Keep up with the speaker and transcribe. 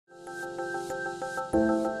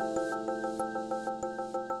I'm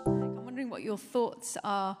wondering what your thoughts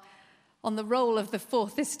are on the role of the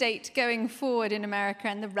Fourth Estate going forward in America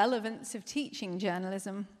and the relevance of teaching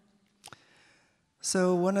journalism.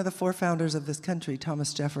 So one of the four founders of this country,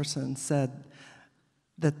 Thomas Jefferson, said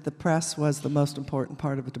that the press was the most important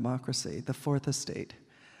part of a democracy, the Fourth Estate.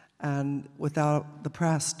 And without the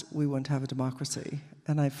press, we wouldn't have a democracy.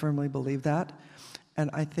 And I firmly believe that.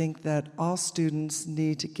 And I think that all students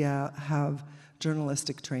need to have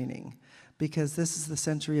journalistic training, because this is the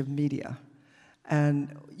century of media.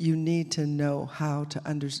 And you need to know how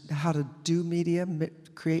to do media,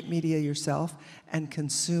 create media yourself, and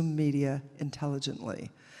consume media intelligently.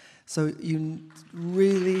 So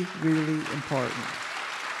really, really important.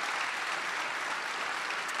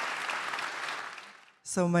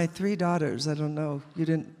 So my three daughters, I don't know, we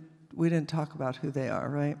didn't talk about who they are,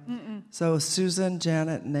 right? Mm-mm. So Susan,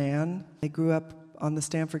 Janet, and Ann, they grew up on the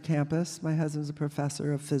Stanford campus. My husband's a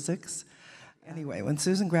professor of physics. Anyway, when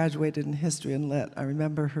Susan graduated in history and lit, I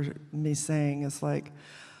remember me saying, it's like,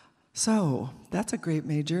 so that's a great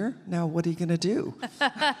major. Now what are you going to do?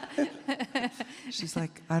 She's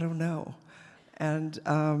like, I don't know. And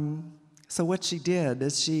so what she did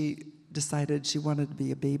is she decided she wanted to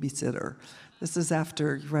be a babysitter. This is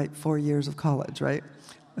after, 4 years of college, right?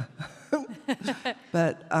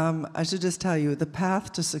 But I should just tell you, the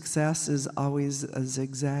path to success is always a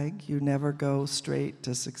zigzag. You never go straight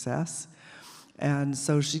to success. And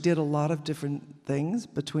so she did a lot of different things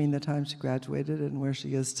between the time she graduated and where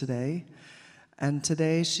she is today. And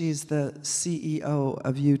today she's the CEO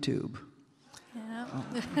of YouTube. Yeah.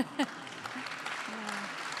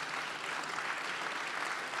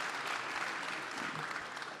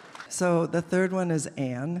 So the third one is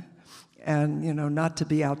Anne. And, not to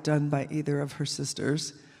be outdone by either of her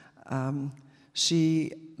sisters.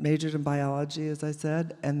 She majored in biology, as I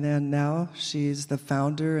said, and then now she's the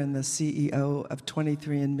founder and the CEO of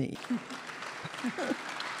 23andMe.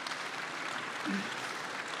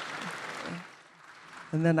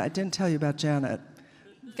 And then I didn't tell you about Janet,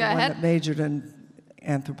 Go ahead. one that majored in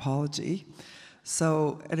anthropology.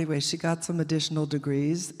 So anyway, she got some additional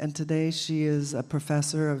degrees, and today she is a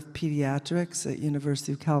professor of pediatrics at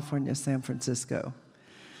University of California, San Francisco.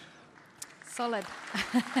 Solid.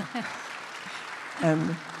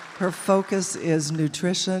 And her focus is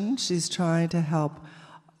nutrition. She's trying to help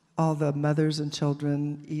all the mothers and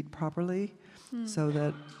children eat properly so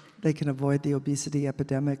that they can avoid the obesity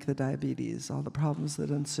epidemic, the diabetes, all the problems that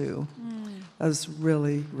ensue. That's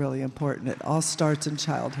really, really important. It all starts in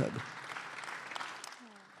childhood.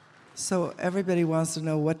 So everybody wants to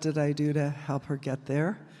know, what did I do to help her get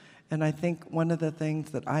there? And I think one of the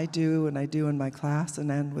things that I do, and I do in my class and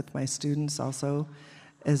then with my students also,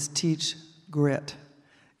 is teach grit.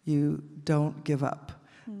 You don't give up.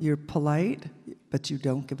 You're polite, but you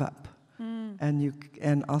don't give up.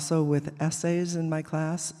 And also with essays in my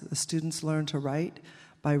class, the students learn to write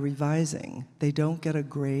by revising. They don't get a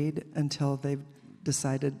grade until they've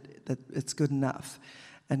decided that it's good enough.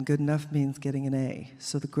 And good enough means getting an A.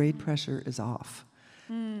 So the grade pressure is off.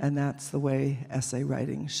 And that's the way essay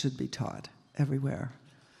writing should be taught everywhere.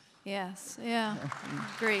 Yes, yeah,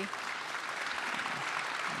 agree.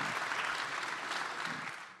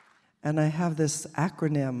 And I have this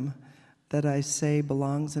acronym that I say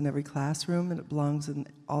belongs in every classroom, and it belongs in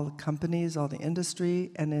all the companies, all the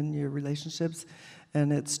industry, and in your relationships.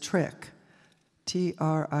 And it's TRICK,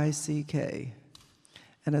 T-R-I-C-K.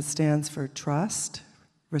 And it stands for trust,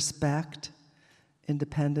 respect,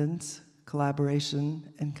 independence,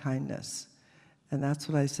 collaboration, and kindness. And that's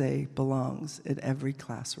what I say belongs in every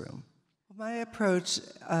classroom. My approach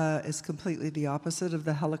is completely the opposite of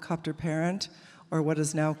the helicopter parent, or what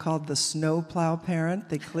is now called the snowplow parent.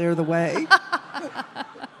 They clear the way.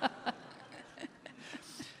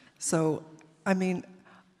 So, I mean,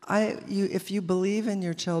 if you believe in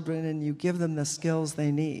your children and you give them the skills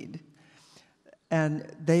they need, and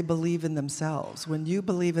they believe in themselves. When you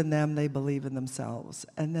believe in them, they believe in themselves,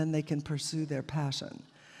 and then they can pursue their passion.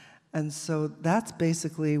 And so that's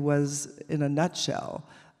basically was, in a nutshell,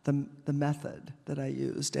 the method that I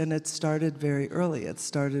used. And it started very early. It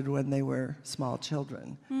started when they were small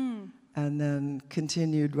children, and then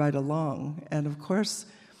continued right along. And of course,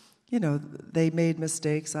 they made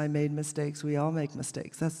mistakes, I made mistakes, we all make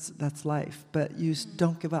mistakes. That's life. But you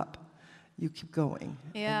don't give up. You keep going,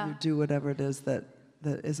 and you do whatever it is that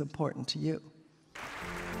is important to you.